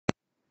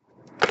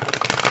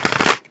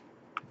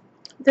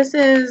This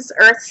is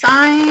Earth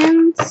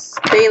Signs,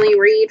 daily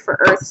read for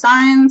Earth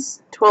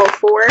Signs,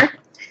 12/4.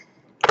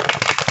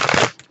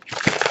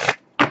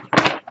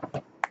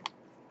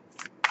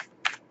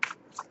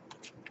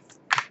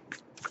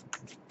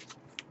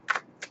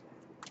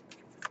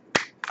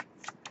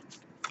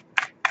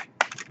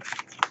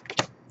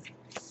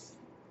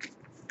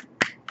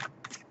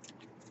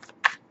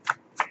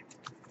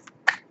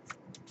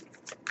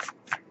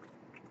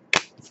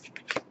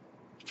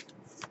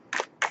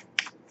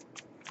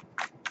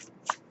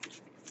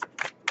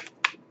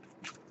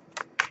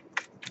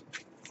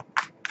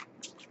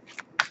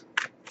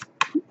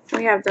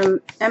 We have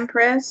the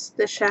Empress,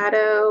 the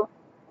Shadow.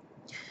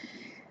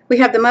 We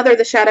have the Mother,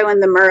 the Shadow,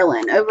 and the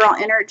Merlin. Overall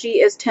energy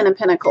is 10 of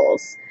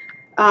Pentacles.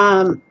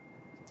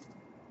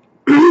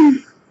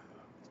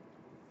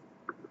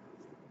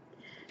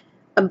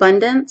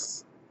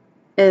 Abundance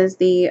is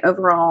the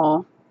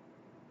overall.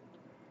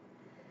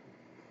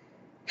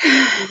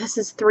 This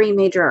is 3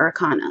 major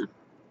arcana.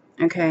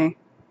 Okay.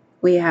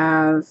 We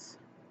have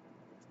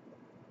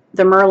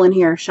the Merlin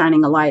here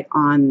shining a light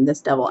on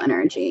this devil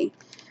energy.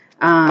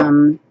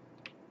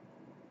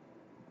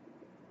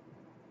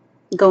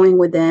 Going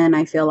within,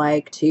 I feel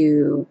like,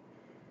 to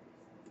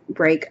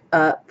break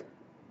up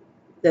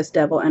this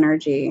devil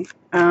energy.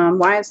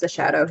 Why is the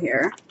Shadow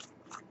here?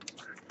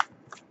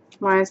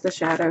 Why is the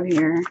Shadow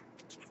here?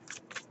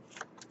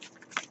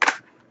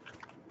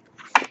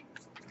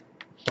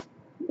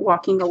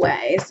 Walking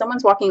away.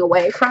 Someone's walking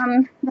away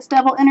from this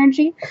devil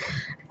energy.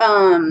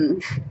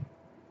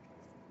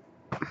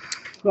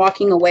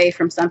 Walking away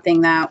from something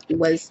that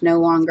was no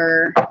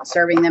longer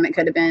serving them. It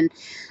could have been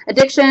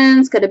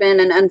addictions, could have been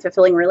an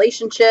unfulfilling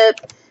relationship,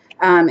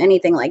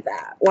 anything like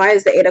that. Why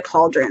is the 8 of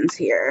Cauldrons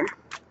here?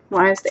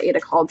 Why is the 8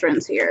 of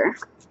Cauldrons here?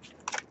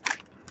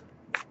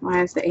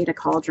 Why is the 8 of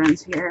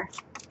Cauldrons here?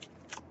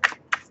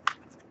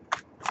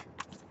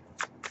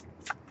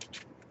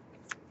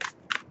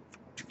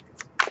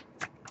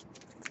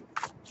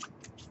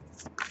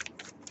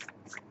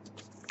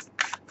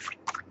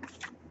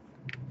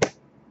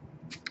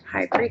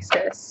 High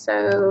Priestess.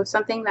 So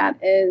something that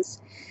is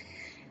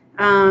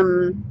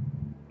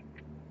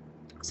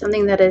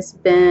something that has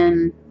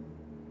been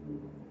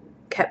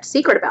kept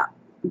secret about,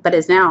 but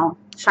is now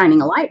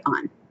shining a light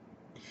on.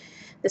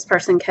 This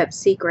person kept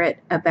secret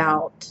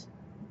about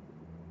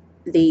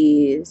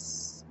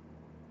these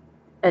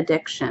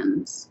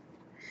addictions.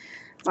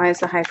 Why is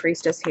the High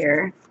Priestess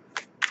here?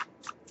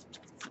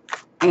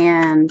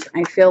 And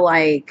I feel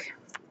like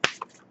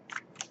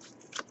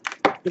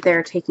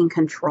they're taking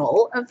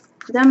control of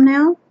them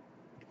now.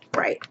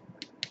 Right.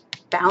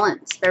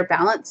 Balance. They're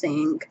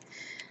balancing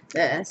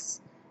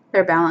this.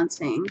 They're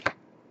balancing.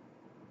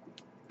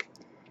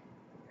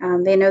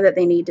 They know that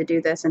they need to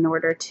do this in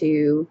order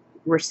to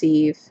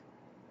receive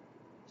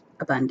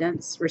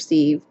abundance,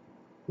 receive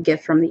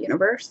gift from the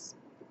universe.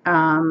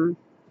 Why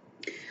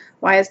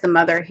is the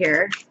Mother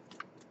here?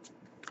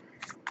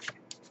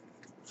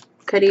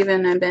 Could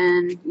even have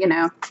been, you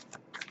know,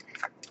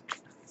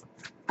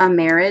 a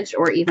marriage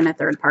or even a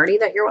third party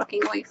that you're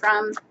walking away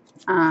from.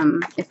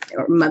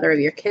 Or mother of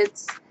your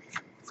kids.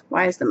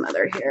 Why is the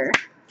Mother here?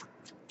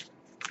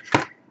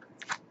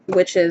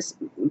 Which is,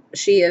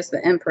 she is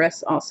the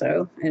Empress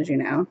also, as you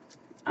know.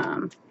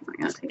 I'm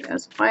going to take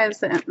this. Why is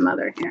the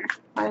Mother here?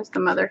 Why is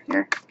the Mother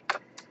here?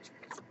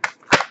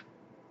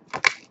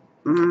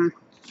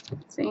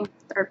 See,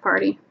 third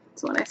party.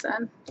 That's what I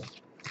said.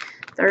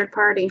 Third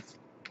party.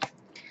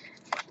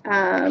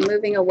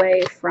 Moving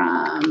away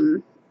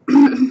from...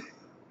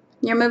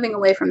 You're moving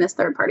away from this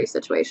third party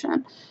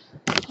situation.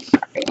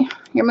 Sorry.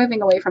 You're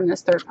moving away from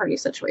this third party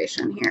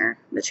situation here.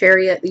 The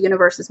Chariot, the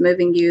universe is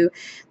moving you.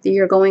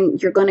 You're going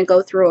to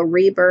go through a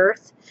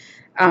rebirth.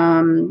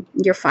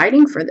 You're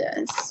fighting for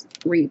this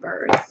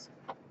rebirth.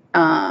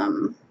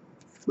 You're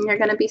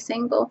going to be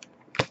single.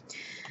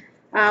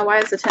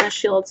 Why is the Ten of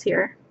Shields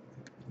here?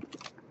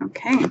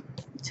 Okay.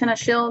 Ten of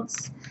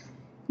Shields.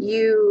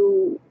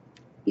 You're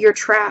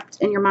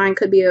trapped, and your mind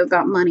could be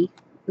about money,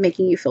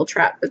 making you feel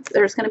trapped. But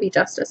there's going to be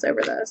justice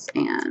over this,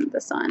 and the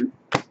Sun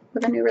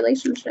with a new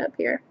relationship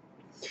here.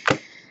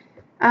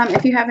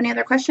 If you have any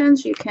other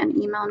questions, you can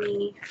email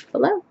me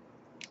below.